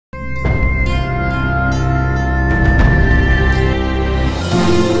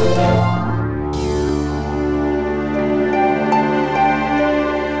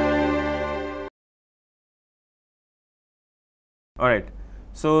Alright,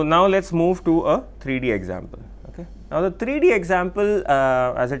 so now let us move to a 3D example. Okay. Now, the 3D example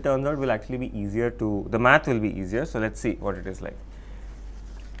as it turns out will actually be easier to, the math will be easier. So, let us see what it is like.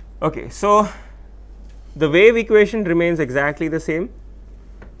 Okay, so the wave equation remains exactly the same.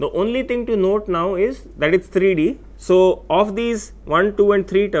 The only thing to note now is that it is 3D. So, of these 1, 2 and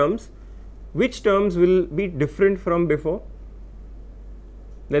 3 terms, which terms will be different from before?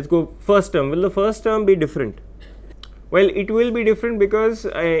 Let us go first term. Will the first term be different? Well, it will be different because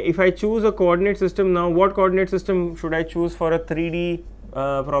if I choose a coordinate system now, what coordinate system should I choose for a 3D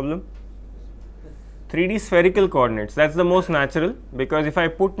problem? 3D spherical coordinates. That is the most natural, because if I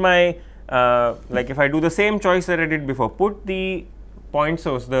put my like if I do the same choice that I did before, put the point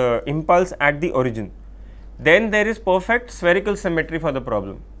source, the impulse at the origin, then there is perfect spherical symmetry for the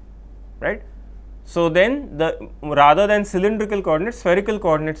problem, right. So, then the rather than cylindrical coordinates, spherical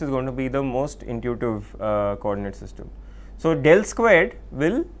coordinates is going to be the most intuitive coordinate system. So, del squared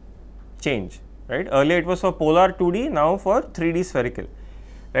will change, right. Earlier it was for polar 2D, now for 3D spherical,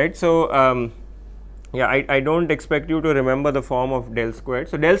 right. So, yeah, I do not expect you to remember the form of del squared.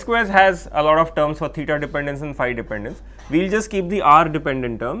 So, del squares has a lot of terms for theta dependence and phi dependence. We will just keep the r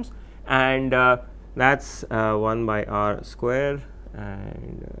dependent terms, and that is 1 by r square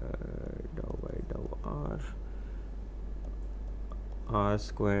and dou by dou r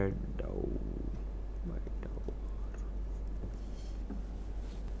squared dou by dou r.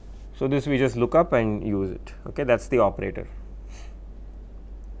 So, this we just look up and use it, okay, that is the operator.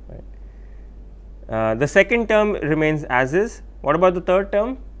 The second term remains as is. What about the third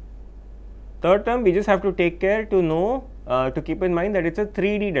term? Third term we just have to take care to know to keep in mind that it is a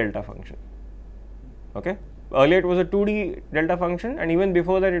 3D delta function. Okay. Earlier it was a 2D delta function, and even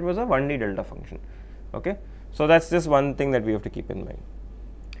before that it was a 1D delta function. Okay. So, that is just one thing that we have to keep in mind.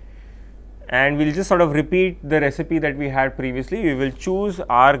 And we will just sort of repeat the recipe that we had previously. We will choose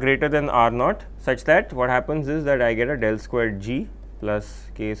r greater than r naught, such that what happens is that I get a del squared g plus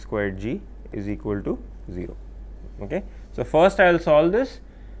k squared g is equal to 0. Okay. So, first I will solve this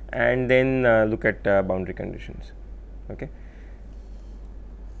and then look at boundary conditions. Okay.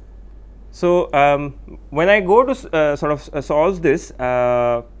 So, when I go to sort of solve this,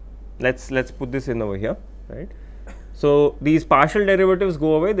 let's put this in over here, right. So, these partial derivatives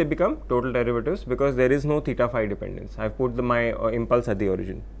go away, they become total derivatives, because there is no theta phi dependence. I have put my impulse at the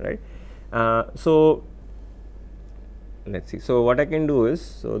origin, right. So, let us see. So, what I can do is,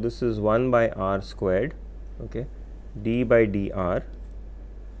 so this is 1 by r squared, okay, d by dr,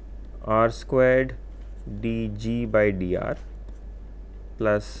 r squared dg by dr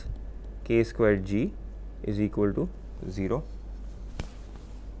plus k squared g is equal to 0.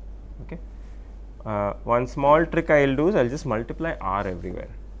 Okay. One small trick I will do is I will just multiply r everywhere.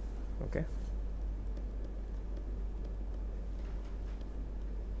 Okay.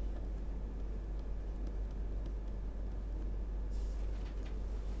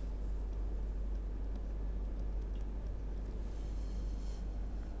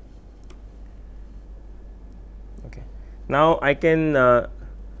 Now, I can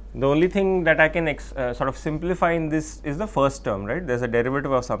the only thing that I can sort of simplify in this is the first term, right. There is a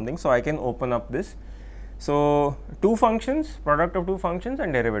derivative of something. So, I can open up this. So, two functions, product of two functions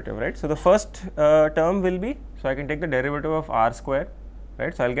and derivative, right. So, the first term will be, so I can take the derivative of r square,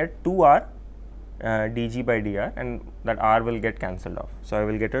 right. So, I will get 2r dg by dr, and that r will get cancelled off. So, I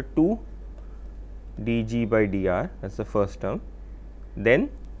will get a 2 dg by dr, that is the first term. Then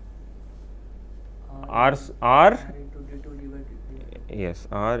r yes,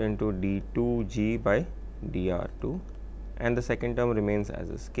 r into d2g by dr2, and the second term remains as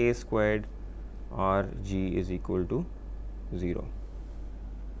is, k squared r g is equal to 0.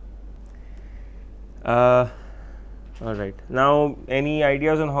 All right. Now, any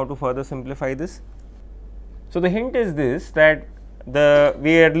ideas on how to further simplify this? So, the hint is this, that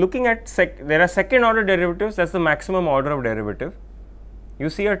we are looking at there are second order derivatives, that is the maximum order of derivative. You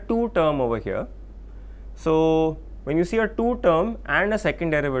see a 2 term over here. So, when you see a 2 term and a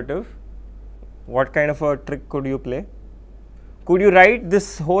second derivative, what kind of a trick could you play? Could you write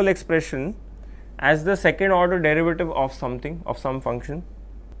this whole expression as the second order derivative of something, of some function?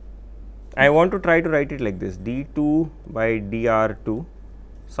 I want to try to write it like this, d2 by dr2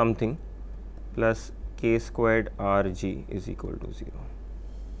 something plus k squared rg is equal to 0.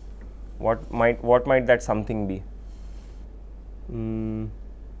 What might that something be?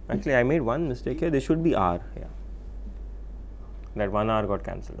 Actually, I made one mistake here. This should be r. Yeah, that one r got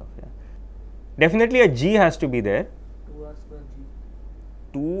cancelled off. Yeah, definitely a g has to be there. 2r square g.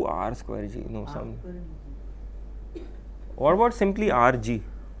 2r square g. No, R some. square g. What about simply rg?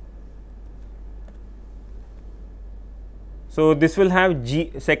 So, this will have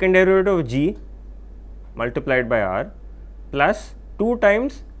g second derivative of g multiplied by r plus 2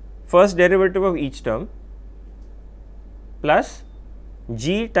 times first derivative of each term plus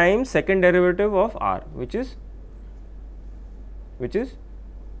g times second derivative of r, which is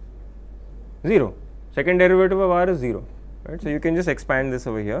 0. Second derivative of r is 0, right. So, you can just expand this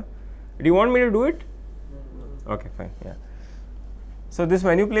over here. Do you want me to do it? Okay, fine, yeah. So, this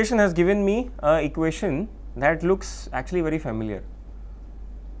manipulation has given me an equation that looks actually very familiar.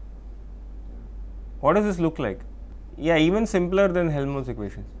 What does this look like? Yeah, even simpler than Helmholtz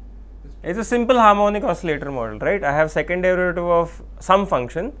equation. It's a simple harmonic oscillator model, right. I have second derivative of some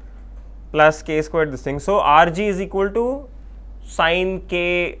function plus k squared this thing. So, Rg is equal to sin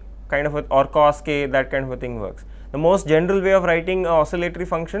k kind of a, or cos k, that kind of a thing works. The most general way of writing an oscillatory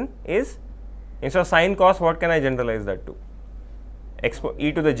function is, instead of sin cos, what can I generalize that to?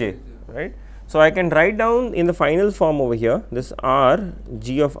 E to the j, right. So, I can write down in the final form over here, this r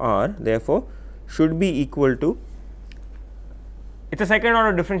g of r therefore should be equal to, it is a second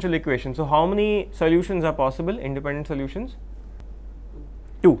order differential equation. So, how many solutions are possible, independent solutions?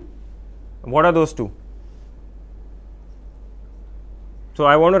 2. What are those 2? So,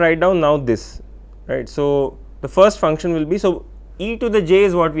 I want to write down now this, right. So, the first function will be, so e to the j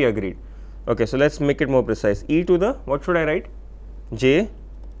is what we agreed. Okay, so let us make it more precise. E to the, what should I write? J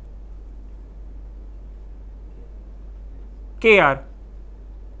kr.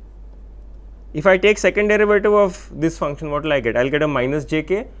 If I take second derivative of this function, what will I get? I will get a minus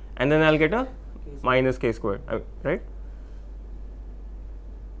jk and then I will get a minus k squared, right,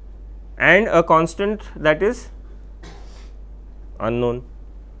 and a constant that is unknown.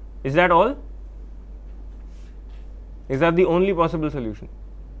 Is that all? Is that the only possible solution?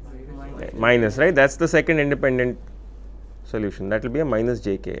 Minus, right? That is the second independent solution. That will be a minus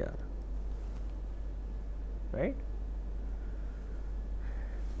jkr, right.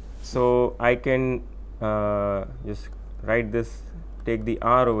 So, I can just write this, take the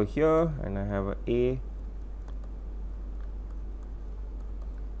r over here and I have a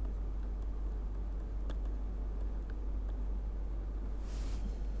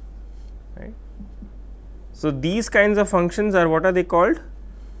right. So, these kinds of functions are, what are they called?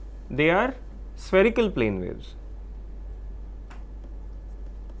 They are spherical plane waves.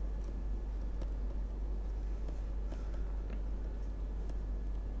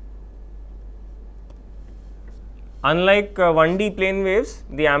 Unlike 1D plane waves,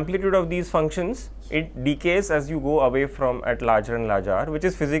 the amplitude of these functions, it decays as you go away from at larger and larger r, which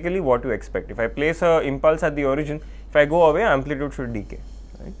is physically what you expect. If I place a impulse at the origin, if I go away, amplitude should decay,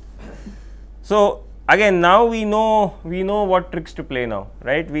 right. So, again, now we know what tricks to play now,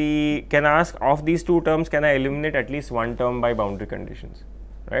 right. We can ask, of these 2 terms, can I eliminate at least one term by boundary conditions,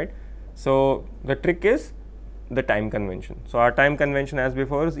 right. So, the trick is the time convention. So, our time convention as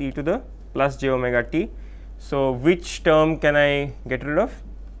before is e to the plus j omega t. So, which term can I get rid of?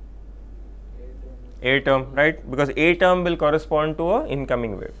 A term, right, because a term will correspond to a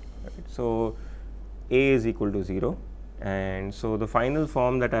incoming wave, right. So, a is equal to 0, and so the final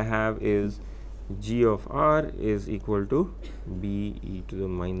form that I have is g of r is equal to b e to the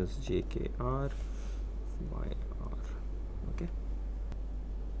minus j k r by r, okay.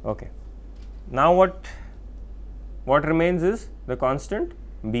 Okay. Now, what remains is the constant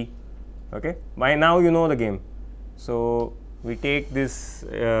b. Okay. By now you know the game. So, we take this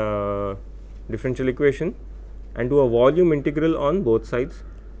differential equation and do a volume integral on both sides.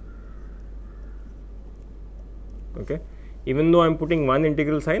 Okay. Even though I am putting one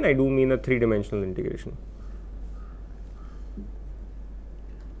integral sign, I do mean a 3-dimensional integration.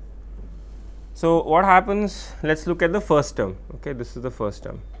 So, what happens? Let us look at the first term. Okay. This is the first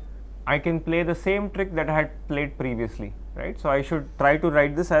term. I can play the same trick that I had played previously, right. So, I should try to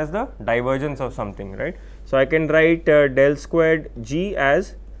write this as the divergence of something, right. So, I can write del squared g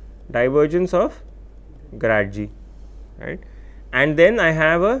as divergence of grad g, right, and then I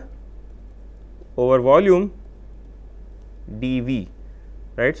have a over volume dv,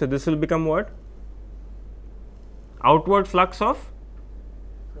 right. So, this will become what? Outward flux of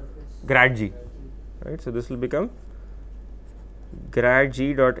grad g, right. So, this will become grad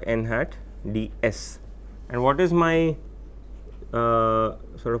g dot n hat ds, and what is my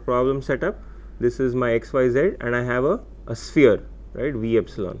sort of problem setup? This is my x y z and I have a sphere, right, v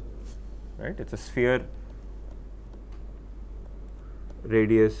epsilon, right. It is a sphere,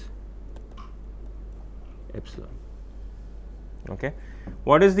 radius epsilon. Okay.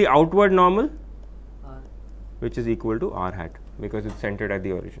 What is the outward normal? R. Which is equal to r hat, because it is centered at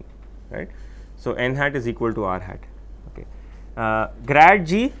the origin, right. So, n hat is equal to r hat. Okay. Grad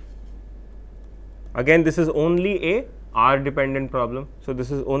g, again this is only a r dependent problem. So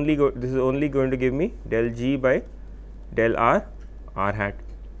this is only going to give me del g by del r hat.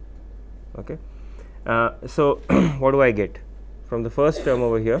 Okay. So what do I get from the first term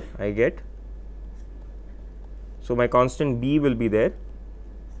over here? I get, so my constant b will be there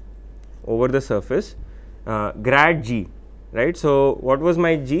over the surface, grad g, right. So what was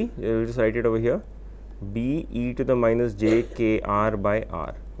my g? I will just write it over here, b e to the minus j k r by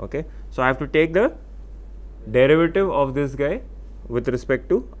r. Okay. So I have to take the derivative of this guy with respect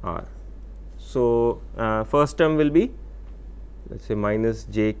to r. So first term will be, let us say, minus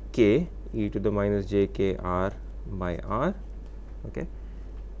j k e to the minus j k r by r. Okay.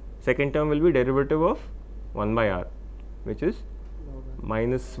 Second term will be derivative of 1 by r, which is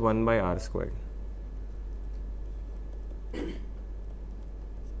minus 1 by r squared.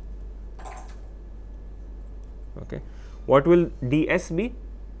 Okay. What will ds be?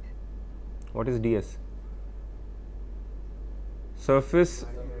 What is ds? Surface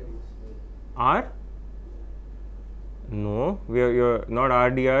r? No, you're not r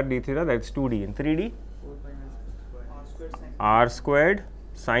dr d theta, that's 2d. In 3d, r squared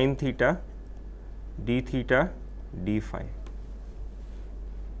sine theta d theta d phi.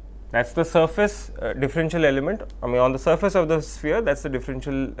 That's the surface differential element. I mean, on the surface of the sphere, that's the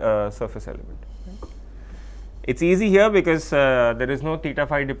differential surface element. It's easy here because there is no theta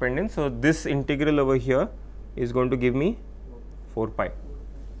phi dependence. So this integral over here is going to give me 4 pi.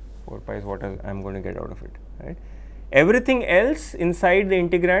 4 pi is what I'm going to get out of it, right? Everything else inside the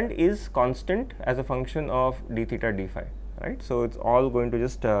integrand is constant as a function of d theta d phi, right? So it's all going to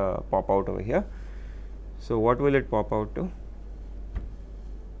just pop out over here. So what will it pop out to?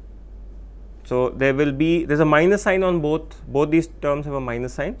 So there's a minus sign on both these terms have a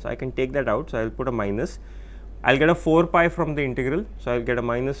minus sign. So I can take that out. So I'll put a minus. I'll get a 4 pi from the integral. So I'll get a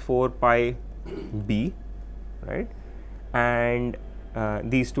minus 4 pi b, right? And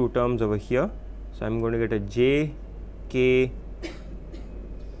these two terms over here. So I'm going to get a j k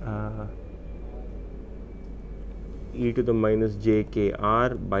e to the minus j k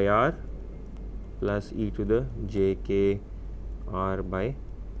r by r plus e to the j k r by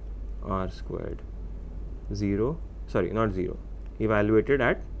r squared, 0, sorry, not 0, evaluated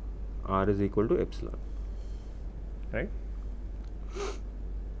at r is equal to epsilon, right.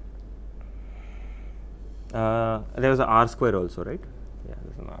 There was a r square also, right? Yeah,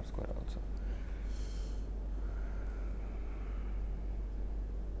 there is an r square also.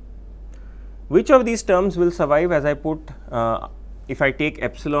 Which of these terms will survive as I put, if I take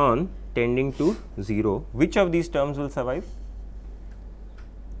epsilon tending to 0, which of these terms will survive?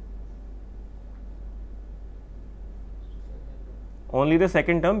 Only the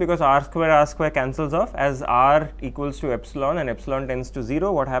second term, because r square cancels off. As r equals to epsilon and epsilon tends to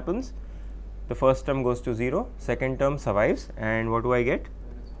 0, what happens? The first term goes to 0, second term survives, and what do I get?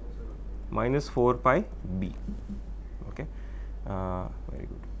 Minus 4 pi b. Okay, very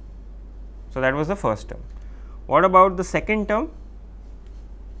good. So that was the first term. What about the second term?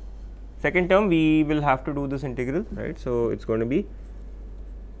 Second term, we will have to do this integral, right? So it's going to be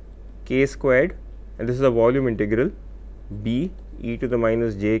k squared, and this is a volume integral, b e to the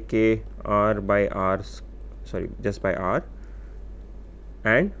minus j k r by r, sorry, just by r,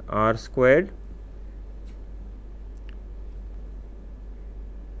 and r squared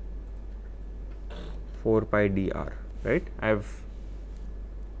four pi dr, right?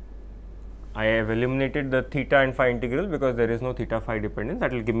 I have eliminated the theta and phi integral because there is no theta phi dependence.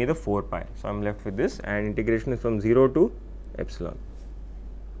 That will give me the 4 pi. So I'm left with this, and integration is from 0 to epsilon.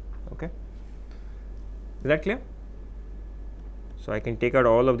 Okay, is that clear? So I can take out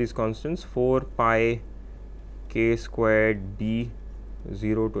all of these constants, 4 pi k squared d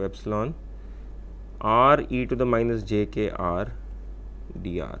 0 to epsilon r e to the minus j k r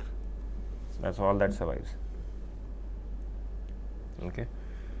dr. That's all that survives. Okay.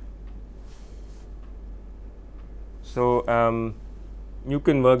 So you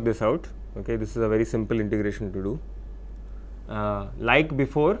can work this out. Okay, this is a very simple integration to do. Like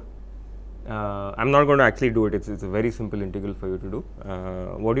before, I'm not going to actually do it. It's a very simple integral for you to do.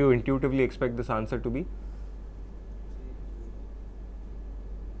 What do you intuitively expect this answer to be?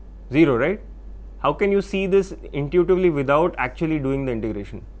 0, right? How can you see this intuitively without actually doing the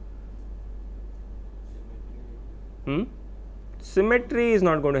integration? Symmetry is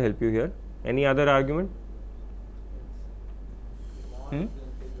not going to help you here. Any other argument?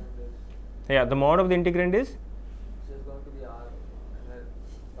 Yeah, the mod of the integrand is? This is going to be r, and then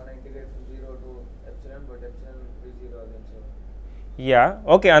when I integrate from 0 to epsilon, but epsilon will be 0 again. So Yeah,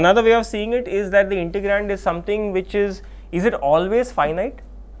 okay. Another way of seeing it is that the integrand is something which is it always finite?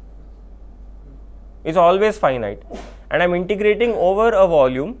 It's always finite. and I am integrating over a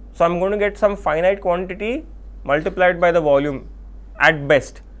volume. So, I am going to get some finite quantity multiplied by the volume at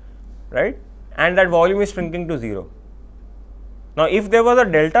best, right, and that volume is shrinking to 0. Now, if there was a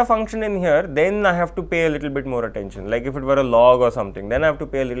delta function in here, then I have to pay a little bit more attention, like if it were a log or something, then I have to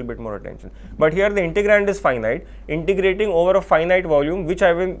pay a little bit more attention. But here the integrand is finite, integrating over a finite volume which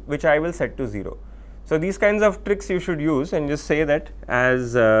I will set to 0. So, these kinds of tricks you should use and just say that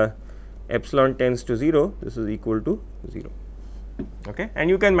as epsilon tends to 0, this is equal to 0, okay, and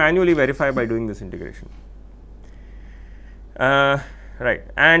you can manually verify by doing this integration. Right,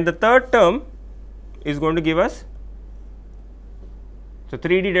 and the third term is going to give us, so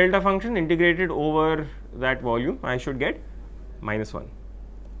 3D delta function integrated over that volume, I should get -1,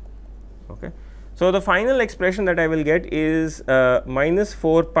 okay. So, the final expression that I will get is minus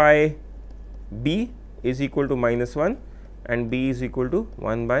 4 pi b is equal to -1 and b is equal to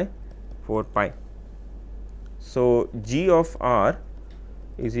 1 by 4 pi. So, g of r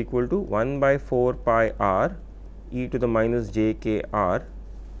is equal to 1 by 4 pi r e to the minus j k r,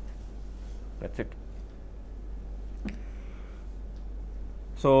 that is it.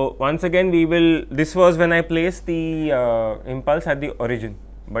 So, once again we will, this was when I placed the impulse at the origin,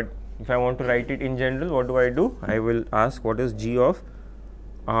 but if I want to write it in general, what do? I will ask what is g of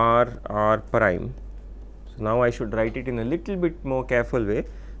r prime. So, now I should write it in a little bit more careful way.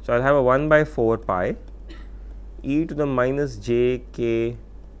 So, I will have a 1 by 4 pi e to the minus j k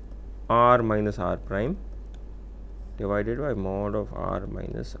r minus r prime divided by mod of r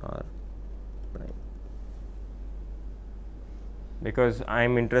minus r prime, because I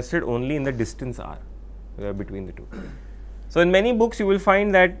am interested only in the distance r between the two. So, in many books you will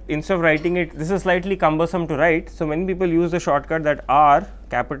find that instead of writing it, this is slightly cumbersome to write. So, many people use the shortcut that r,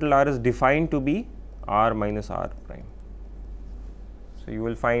 capital R, is defined to be r minus r prime. So, you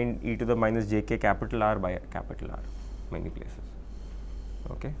will find e to the minus j k capital R by capital R many places.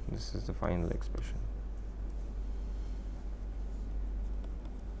 Okay, this is the final expression.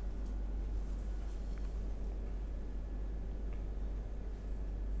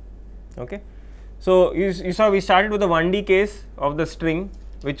 Okay. So, you saw we started with the 1D case of the string,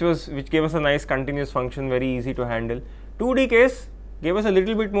 which gave us a nice continuous function, very easy to handle. 2D case gave us a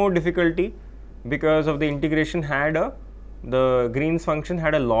little bit more difficulty because of the integration had the Green's function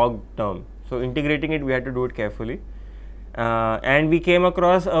had a log term. So, integrating it we had to do it carefully, and we came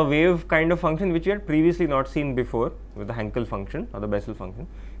across a wave kind of function which we had previously not seen before with the Hankel function or the Bessel function.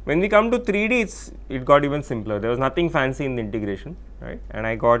 When we come to 3D, it got even simpler. There was nothing fancy in the integration, right? And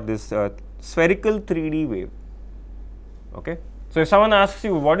I got this spherical 3D wave. Okay. So, if someone asks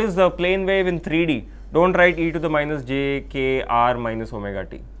you what is the plane wave in 3D, don't write e to the minus j k r minus omega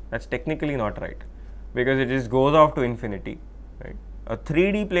t. That is technically not right, because it just goes off to infinity, right. A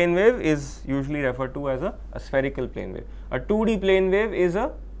 3D plane wave is usually referred to as a spherical plane wave. A 2D plane wave is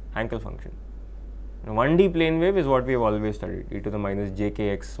a Hankel function. A 1D plane wave is what we have always studied, e to the minus j k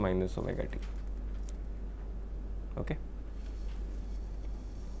x minus omega t. Okay.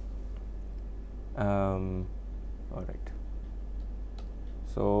 All right.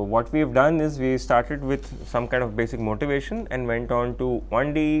 So, what we have done is we started with some kind of basic motivation and went on to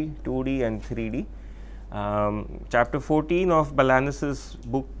 1D, 2D and 3D. Chapter 14 of Balanis's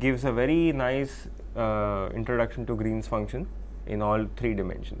book gives a very nice introduction to Green's function in all 3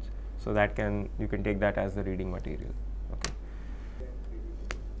 dimensions. So, that you can take that as the reading material. Okay.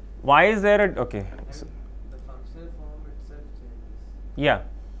 Why is there a, okay. So, the functional form itself changes. Yeah.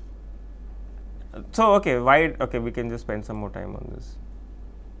 So, okay, why, okay, we can just spend some more time on this.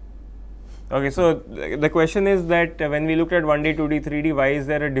 Okay, so the question is that when we looked at 1D, 2D, 3D, why is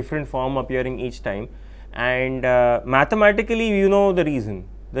there a different form appearing each time? And mathematically, you know the reason.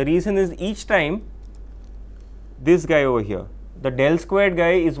 The reason is each time this guy over here, the del squared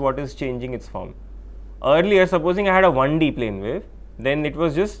guy is what is changing its form. Earlier, supposing I had a 1D plane wave, then it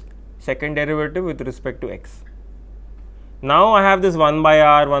was just second derivative with respect to x. Now, I have this 1 by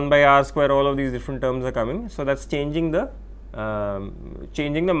r square, all of these different terms are coming. So, that is changing the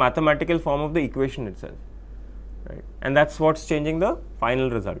mathematical form of the equation itself, right, and that is what is changing the final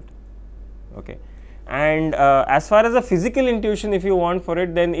result. Okay. And as far as a physical intuition, if you want for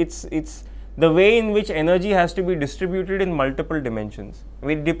it, then it's the way in which energy has to be distributed in multiple dimensions.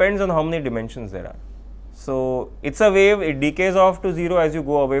 It depends on how many dimensions there are. So, it's a wave, it decays off to 0 as you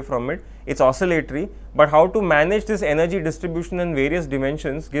go away from it, it's oscillatory, but how to manage this energy distribution in various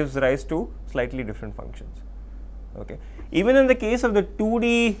dimensions gives rise to slightly different functions. Okay. Even in the case of the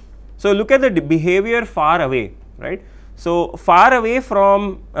 2D, so look at the behavior far away, right. So, far away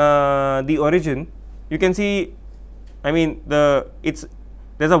from the origin, you can see, I mean there's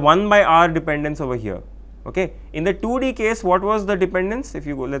a 1 by r dependence over here, Okay. In the 2D case, what was the dependence? If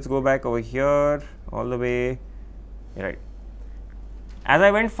you go, let's go back over here all the way, right. As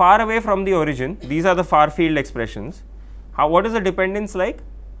I went far away from the origin, these are the far field expressions. What is the dependence like?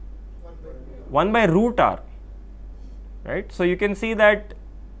 1 by root r, right. So, you can see that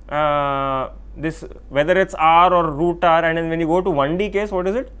this, whether it is r or root r, and then when you go to 1D case, what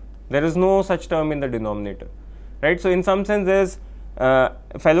is it? There is no such term in the denominator, right. So, in some sense there is,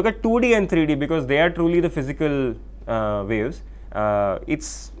 if I look at 2D and 3D, because they are truly the physical waves,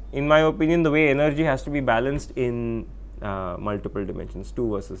 it's, in my opinion, the way energy has to be balanced in multiple dimensions,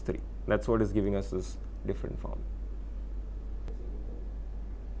 2 versus 3. That is what is giving us this different form.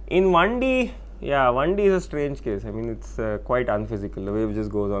 In 1D, yeah, 1D is a strange case. I mean, it's quite unphysical. The wave just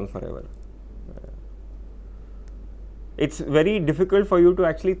goes on forever. It's very difficult for you to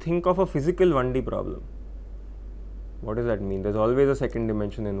actually think of a physical 1D problem. What does that mean? There's always a second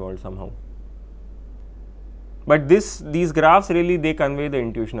dimension involved somehow. But these graphs really, they convey the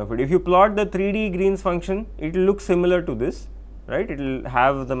intuition of it. If you plot the 3D Green's function, it will look similar to this, right? It will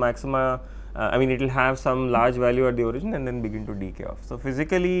have the maxima, I mean, it will have some large value at the origin and then begin to decay off. So,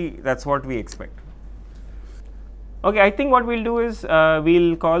 physically, that's what we expect. Okay, I think what we'll do is,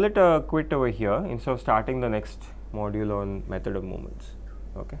 we'll call it a quit over here instead of starting the next module on method of moments.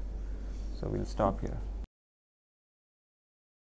 Okay, so we'll stop here.